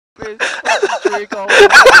It's fucking drink all over.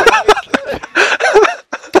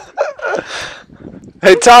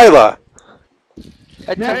 Hey, Tyler.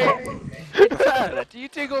 Hey, Tyler, do you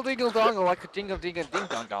tingle dingle dong or like a jingle dingle ding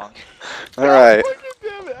dong dong? All right. Fucking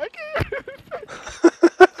damn it! I can't.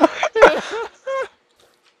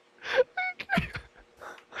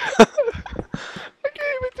 I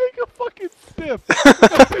can't even take a fucking sip.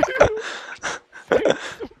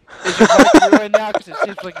 Is your mic right now? Because it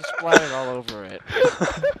seems like you're splattering all over it.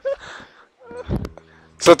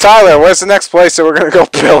 So, Tyler, where's the next place that we're gonna go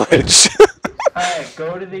pillage? Alright,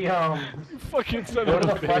 go to the You fucking son go of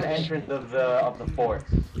to a the front bitch. entrance of the fort.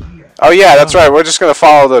 Oh yeah, that's right. We're just gonna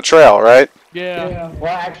follow the trail, right? Yeah.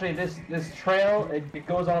 Well, actually, this trail it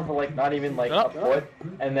goes on for like not even like a foot,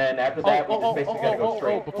 and then after that we just basically gotta go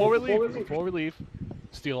straight. Before we leave,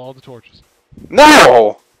 steal all the torches.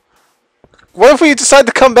 No. What if we decide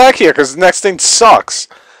to come back here because the next thing sucks?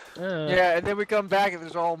 Yeah, and then we come back and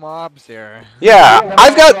there's all mobs there. Yeah,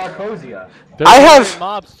 I've got. I have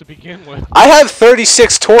mobs to begin with. I have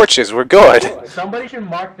 36 torches. We're good. Somebody should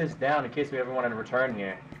mark this down in case we ever want to return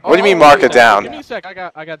here. What do you mean mark it down? Give me a sec. I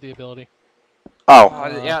got the ability. Oh.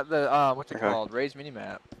 Yeah, what's it called? Raise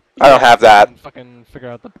minimap. I don't have that. Fucking figure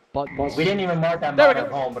out the buttons. We didn't even mark that map at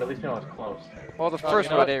home, but at least we know it's close. Well, the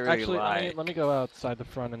first one didn't really actually, lie. let me go outside the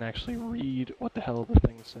front and actually read what the hell the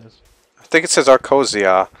thing says. I think it says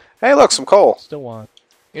Arcosia. Hey, look, some coal. Still want.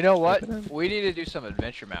 You know what? We need to do some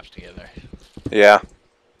adventure maps together. Yeah.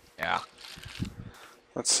 Yeah.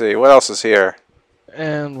 Let's see. What else is here?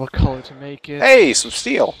 And what color to make it? Hey, some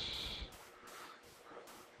steel.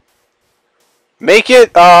 Make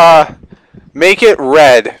it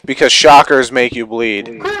red because shockers make you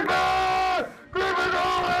bleed.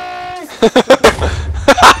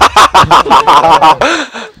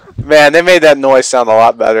 Man, they made that noise sound a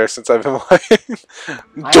lot better since I've been playing.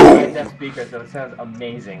 I have high-def speakers, so it sounds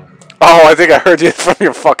amazing. Oh, I think I heard you from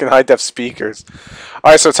your fucking high-def speakers.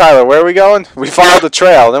 Alright, so Tyler, where are we going? We followed the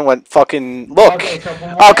trail, then went fucking... Look! Okay, so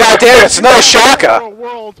Oh, god damn it, it's another shaka! A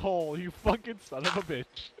world hole, you fucking son of a bitch.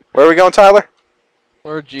 Where are we going, Tyler?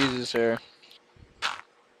 Lord Jesus here.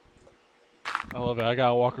 I love it. I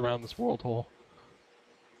gotta walk around this world hole.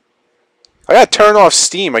 I gotta turn off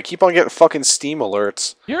Steam. I keep on getting fucking Steam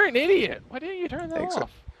alerts. You're an idiot. Why didn't you turn that Thanks. off?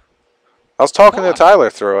 I was talking to Tyler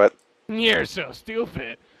through it. You're so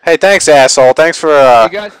stupid. Hey, thanks, asshole. Thanks for, You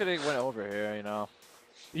guys could have went over here, you know.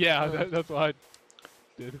 Yeah, that's what I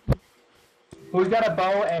did. Who's got a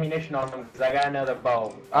bow ammunition on them? Because I got another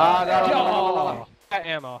bow. No. I got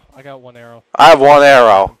ammo. I got one arrow. I have one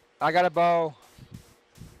arrow. I got a bow.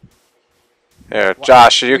 Here,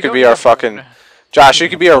 Josh, you could be our fucking... Josh, you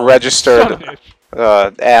could be a registered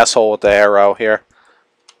asshole with the arrow here.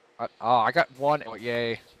 I got one. Oh,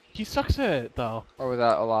 yay. He sucks at it, though. Or was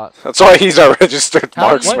that a lot? That's why he's our registered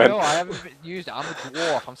marksman. No, I haven't used. I'm a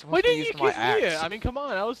dwarf. I'm supposed Why to didn't you use give my me axe. it? I mean, come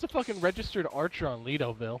on. I was the fucking registered archer on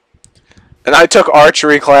Lidoville. And I took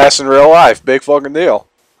archery class in real life. Big fucking deal.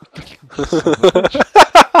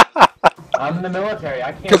 I'm in the military.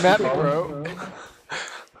 I can't. Come at me, bro.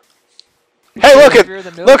 Hey, look If you're in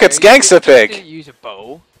the look, it's military, Gangsta you Pig. didn't use a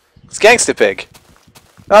bow. It's Gangsta Pig.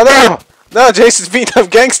 Oh no, no, Jason's beating up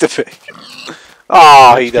Gangsta Pig.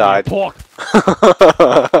 Oh, he died. Pork.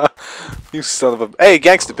 You son of a. Hey,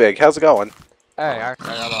 Gangsta Pig, how's it going? Hey,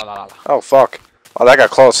 Oh fuck. Oh, that got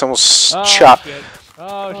close. Almost Oh, chopped. shit.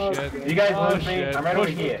 Oh, shit. You guys Oh, lose me? shit. I'm right over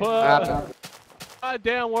Push, here. push.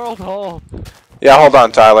 Goddamn world hole. Yeah, hold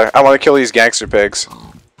on, Tyler. I want to kill these gangster pigs.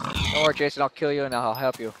 don't worry, Jason. I'll kill you and I'll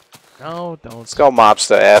help you. No, don't. Let's go,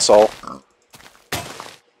 mobster, asshole.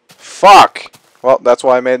 Fuck. Well, that's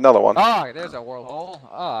why I made another one. Ah, there's a world hole.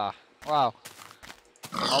 Ah, wow.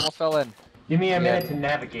 Almost fell in. Give me a minute to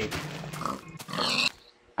navigate.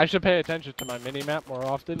 I should pay attention to my mini-map more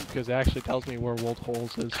often, because it actually tells me where world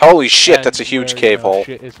holes is. Holy shit, And that's a huge where, cave hole.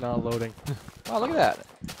 Shit is not loading. Oh, look at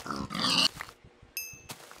that.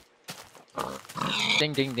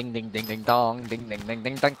 Ding ding ding ding ding ding dong ding ding ding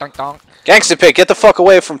ding ding dong dong. Gangster pig, get the fuck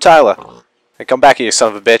away from Tyler. Hey, come back here, you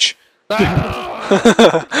son of a bitch.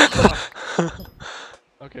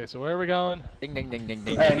 Okay, so where are we going? Ding ding ding ding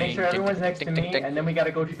ding. Alright, ding, make sure ding, everyone's ding, next to ding, me, ding, ding. and then we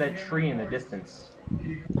gotta go to that tree in the distance.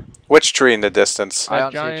 Which tree in the distance? I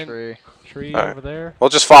don't That see a giant tree. tree Alright. over there. We'll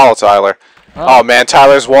just follow Tyler. Oh man,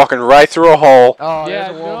 Tyler's walking right through a hole. Oh, Yeah,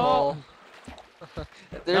 there's a wormhole.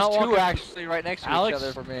 There's Not two walking- actually right next to Alex, each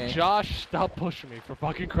other for me. Josh, stop pushing me, for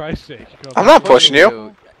fucking Christ's sake. I'm not pushing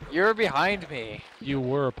you. You're behind me. You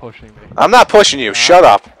were pushing me. I'm not pushing you. Shut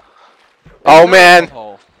up. Oh man.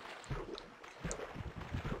 Wormhole.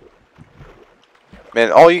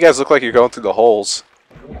 Man, all you guys look like you're going through the holes.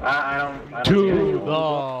 I don't see To anything. the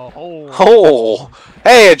hole. Oh,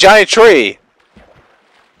 hey, a giant tree.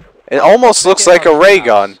 It almost looks like a ray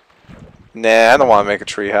gun. Nah, I don't want to make a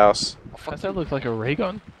tree house. Does that look like a ray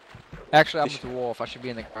gun? Actually, I'm a dwarf. I should be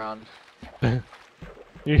in the ground.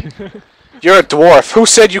 You're a dwarf. Who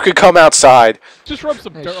said you could come outside? Just rub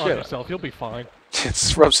some Hey, dirt on shut up. yourself. You'll be fine.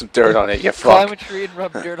 Just rub some dirt on it, you Climb a fuck. tree and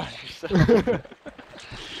rub dirt on yourself.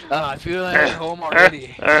 I feel like at home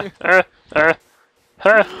already.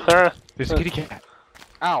 There's a kitty cat.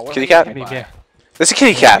 Ow, what Kitty am I cat? eating by? Yeah. There's a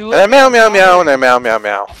kitty cat. And a meow meow meow and a meow meow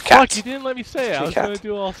meow. Fuck, Cat. you didn't let me say it. I was Kitty gonna cat.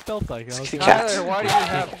 do all stealth like. I was Kitty gonna- cat. Tyler, why do you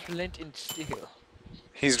have flint and steel?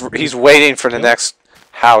 He's waiting for the next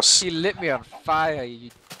house. He lit me on fire,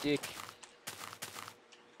 you dick.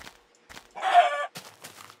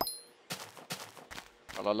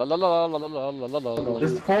 La la la la la la la la la la.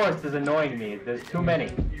 This forest is annoying me. There's too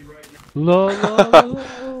many. La, la,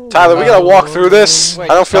 la, Tyler, we gotta walk through this.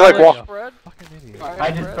 Wait, I don't feel like fire walking. spread? Fucking idiot. Fire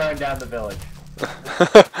I just spread? burned down the village.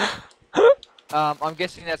 I'm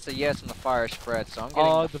guessing that's a yes on the fire spread, so I'm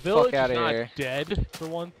getting The village fuck out is of not here. dead, for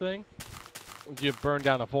one thing. You burned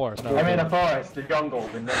down a forest. not a I'm in a village. forest, the jungle,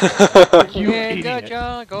 the Nipples. You In the idiot.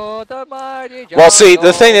 jungle, the mighty Well, see, the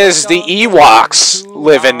jungle, thing is, the jungle Ewoks to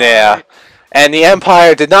live in there, hide. and the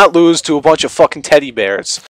Empire did not lose to a bunch of fucking teddy bears.